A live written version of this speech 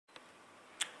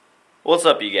What's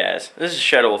up, you guys? This is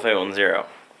ShadowWolf810. You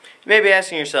may be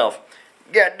asking yourself,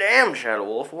 "Goddamn,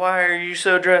 ShadowWolf, why are you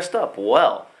so dressed up?"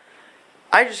 Well,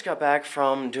 I just got back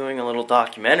from doing a little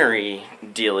documentary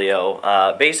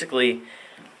dealio. Basically,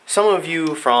 some of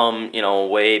you from,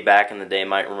 way back in the day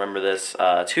might remember this.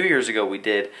 2 years ago, we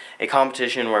did a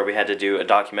competition where we had to do a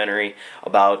documentary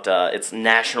about it's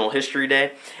National History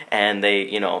Day, and they,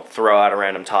 throw out a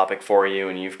random topic for you,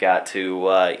 and you've got to,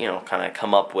 kind of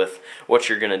come up with what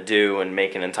you're going to do and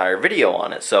make an entire video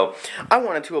on it. So, I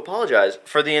wanted to apologize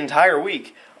for the entire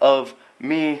week of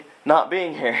me not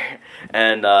being here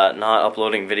and not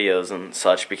uploading videos and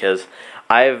such, because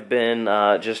I've been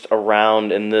just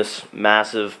around in this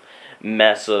massive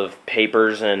mess of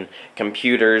papers and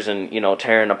computers and,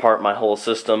 tearing apart my whole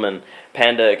system, and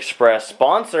Panda Express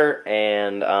sponsor,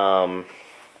 and,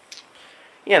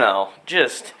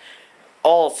 just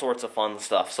all sorts of fun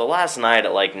stuff. So last night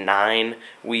at like 9,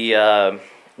 we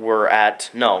were at,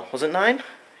 no, was it 9?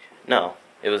 No,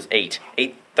 it was 8.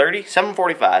 8:30?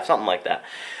 7:45, something like that.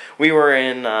 We were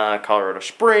in Colorado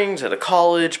Springs at a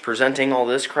college presenting all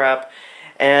this crap,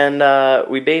 and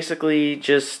we basically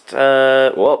just,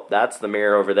 well, that's the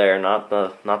mirror over there, not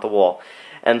the wall.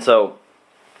 And so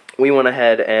we went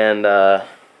ahead and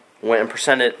went and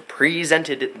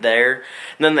presented it there,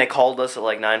 and then they called us at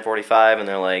like 9:45, and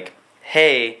they're like,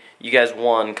 "Hey, you guys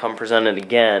won, come present it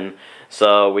again."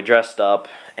 So we dressed up,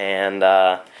 and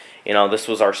this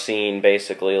was our scene,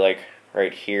 basically, like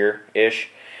right here-ish.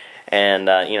 And,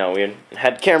 we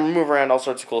had the camera move around, all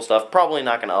sorts of cool stuff. Probably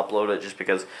not going to upload it just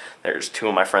because there's 2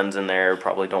 of my friends in there who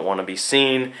probably don't want to be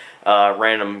seen.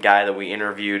 Random guy that we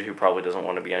interviewed who probably doesn't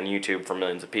want to be on YouTube for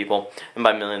millions of people. And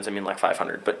by millions, I mean like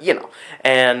 500. But,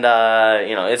 And,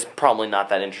 it's probably not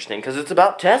that interesting because it's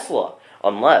about Tesla.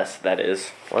 Unless, that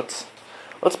is, let's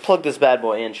plug this bad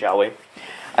boy in, shall we?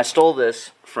 I stole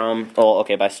this from,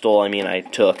 by stole I mean I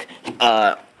took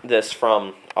this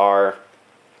from our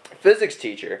physics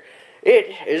teacher.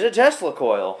 It is a Tesla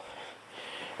coil.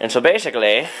 And so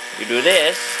basically, you do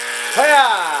this. Hi-ya!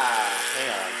 Hang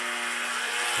on.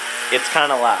 It's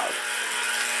kind of loud.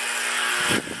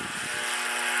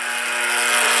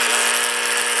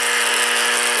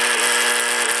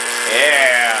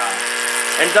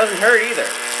 Yeah. And it doesn't hurt either.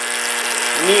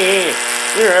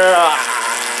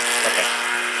 Okay.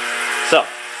 So,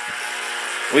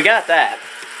 we got that.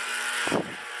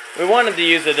 We wanted to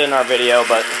use it in our video,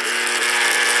 but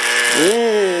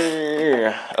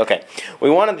okay, we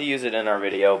wanted to use it in our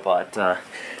video, but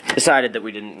decided that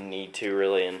we didn't need to,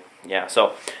 really, and yeah,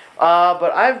 so,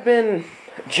 but I've been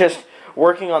just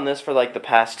working on this for like the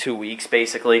past 2 weeks,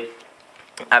 basically.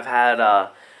 I've had,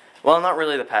 well, not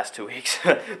really the past 2 weeks.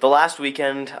 The last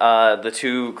weekend, the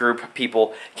 2 group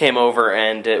people came over,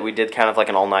 and we did kind of like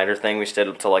an all-nighter thing. We stayed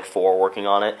up till like 4 working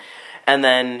on it. And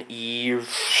then,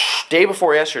 day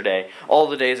before yesterday, all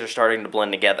the days are starting to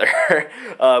blend together.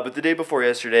 But the day before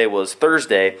yesterday was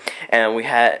Thursday, and we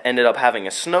ended up having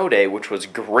a snow day, which was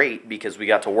great because we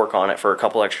got to work on it for a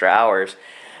couple extra hours.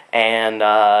 And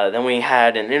then we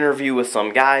had an interview with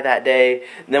some guy that day.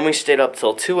 Then we stayed up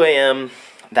till 2 a.m.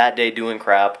 that day doing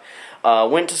crap.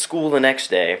 Went to school the next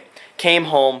day. Came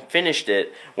home, finished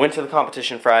it, went to the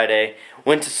competition Friday,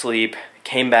 went to sleep,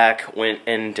 came back, went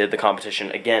and did the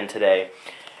competition again today.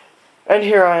 And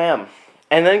here I am.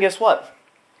 And then guess what?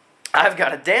 I've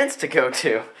got a dance to go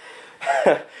to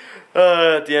at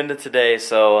the end of today.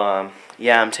 So,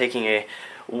 yeah, I'm taking a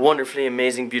wonderfully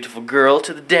amazing, beautiful girl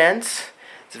to the dance.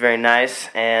 It's very nice.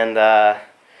 And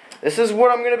this is what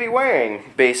I'm going to be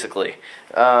wearing, basically,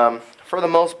 for the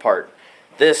most part.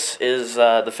 This is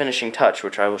the finishing touch,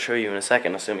 which I will show you in a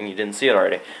second, assuming you didn't see it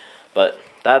already. But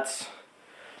that's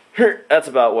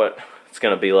about what it's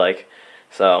going to be like.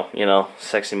 So,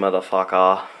 sexy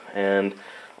motherfucker and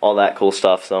all that cool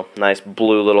stuff. So, nice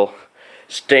blue little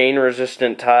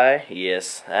stain-resistant tie.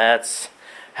 Yes, that's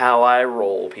how I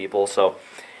roll, people. So,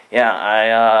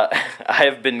 yeah,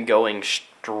 I've been going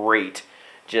straight,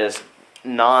 just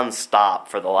non-stop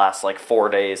for the last like 4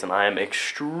 days, and I am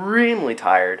extremely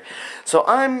tired. So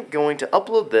I'm going to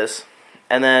upload this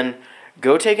and then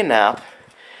go take a nap,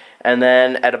 and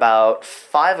then at about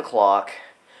 5 o'clock,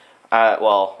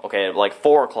 like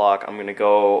 4 o'clock, I'm gonna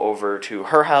go over to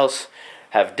her house,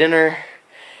 have dinner,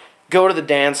 go to the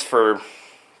dance for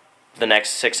the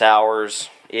next 6 hours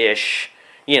ish.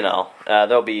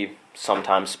 There'll be some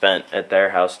time spent at their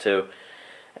house too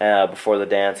before the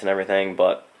dance and everything,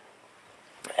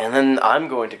 and then I'm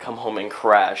going to come home and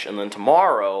crash, and then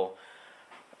tomorrow,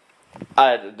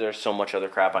 there's so much other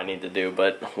crap I need to do,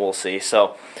 but we'll see.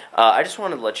 So, I just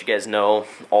wanted to let you guys know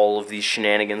all of these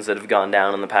shenanigans that have gone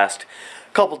down in the past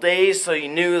couple days, so you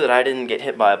knew that I didn't get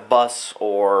hit by a bus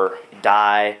or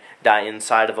die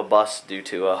inside of a bus due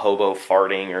to a hobo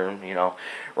farting or, you know,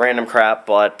 random crap.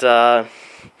 But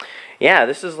yeah,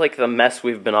 this is like the mess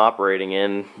we've been operating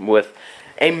in, with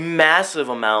a massive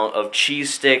amount of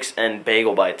cheese sticks and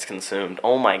bagel bites consumed.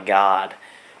 Oh my god.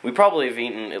 We probably have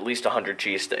eaten at least 100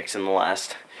 cheese sticks in the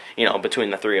last, you know, between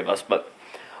the three of us. But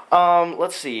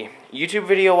let's see. YouTube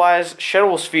video wise,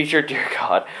 Shedwell's featured, dear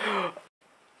god.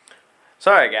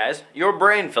 Sorry guys, your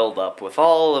brain filled up with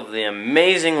all of the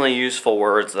amazingly useful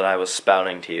words that I was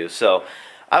spouting to you. So,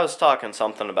 I was talking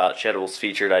something about Shedwell's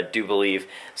featured, I do believe.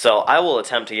 So, I will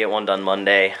attempt to get one done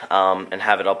Monday, and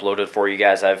have it uploaded for you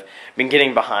guys. I've been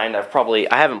getting behind. I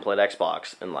haven't played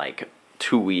Xbox in like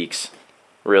 2 weeks,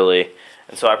 really.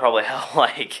 And so I probably have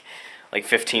like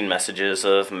 15 messages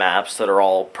of maps that are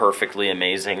all perfectly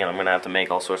amazing, and I'm going to have to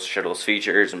make all sorts of Shedwell's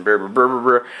features and brr brr brr brr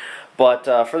brr. But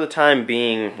for the time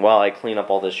being, while I clean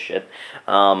up all this shit,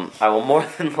 I will more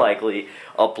than likely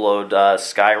upload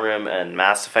Skyrim and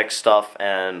Mass Effect stuff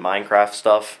and Minecraft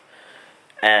stuff,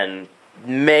 and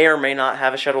may or may not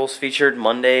have a Shedwell's featured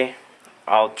Monday.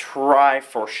 I'll try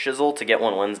for shizzle to get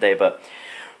one Wednesday, but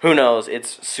who knows,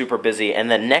 it's super busy. And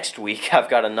then next week, I've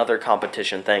got another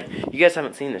competition thing. You guys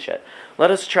haven't seen this yet. Let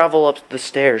us travel up the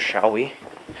stairs, shall we?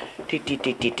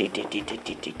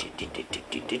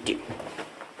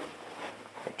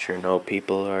 Make sure no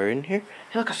people are in here.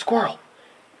 Hey, look, a squirrel.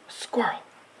 A squirrel.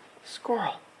 A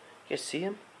squirrel. You see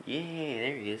him? Yeah,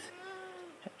 there he is.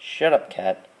 Shut up,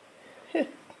 cat.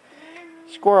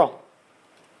 Squirrel.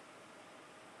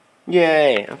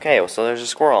 Yay. Okay, well, so there's a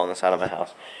squirrel on the side of my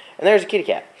house. And there's a kitty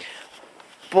cat.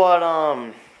 But,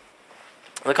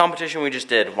 the competition we just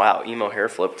did, wow, emo hair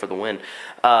flip for the win.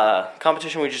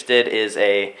 Competition we just did is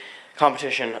a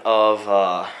competition of,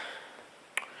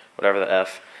 whatever the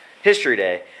F, History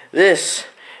Day. This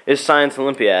is Science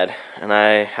Olympiad, and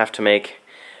I have to make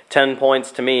 10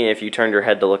 points to me if you turned your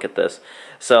head to look at this.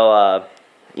 So,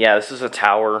 yeah, this is a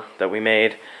tower that we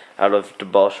made out of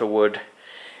debaucha wood,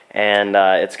 and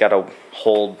it's got to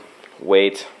hold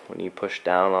weight when you push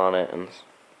down on it and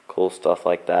cool stuff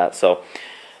like that. So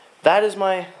that is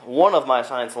one of my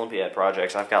Science Olympiad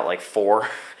projects. I've got like 4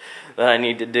 that I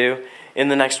need to do in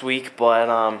the next week, but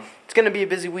it's going to be a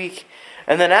busy week.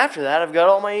 And then after that, I've got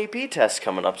all my AP tests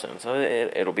coming up soon, so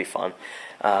it'll be fun.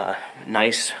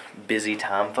 Nice, busy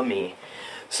time for me.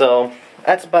 So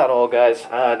that's about all, guys.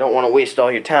 I don't want to waste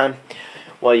all your time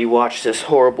while you watch this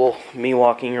horrible me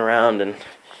walking around and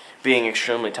being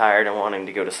extremely tired and wanting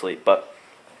to go to sleep. But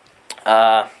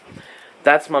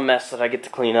that's my mess that I get to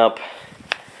clean up.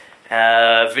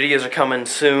 Videos are coming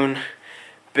soon.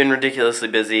 Been ridiculously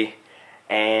busy.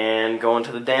 And going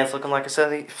to the dance looking like a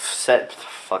set.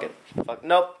 Fuck it.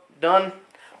 Nope. Done.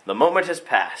 The moment has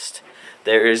passed.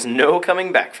 There is no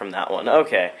coming back from that one.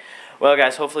 Okay. Well,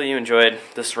 guys, hopefully you enjoyed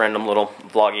this random little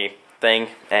vloggy thing.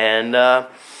 And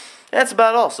that's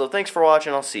about all. So thanks for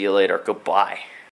watching. I'll see you later. Goodbye.